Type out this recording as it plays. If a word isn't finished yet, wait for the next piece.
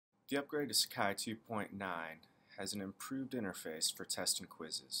The upgrade to Sakai 2.9 has an improved interface for test and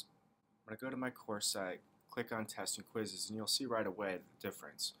quizzes. I'm going to go to my course site, click on test and quizzes, and you'll see right away the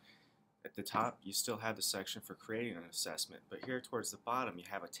difference. At the top, you still have the section for creating an assessment, but here towards the bottom, you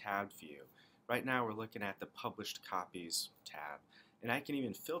have a tabbed view. Right now, we're looking at the published copies tab, and I can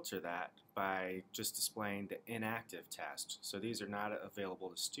even filter that by just displaying the inactive test. So these are not available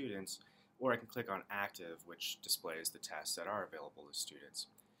to students, or I can click on active, which displays the tests that are available to students.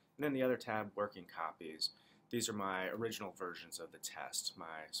 And then the other tab, working copies. These are my original versions of the test,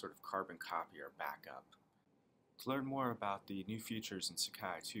 my sort of carbon copy or backup. To learn more about the new features in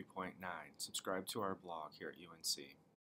Sakai 2.9, subscribe to our blog here at UNC.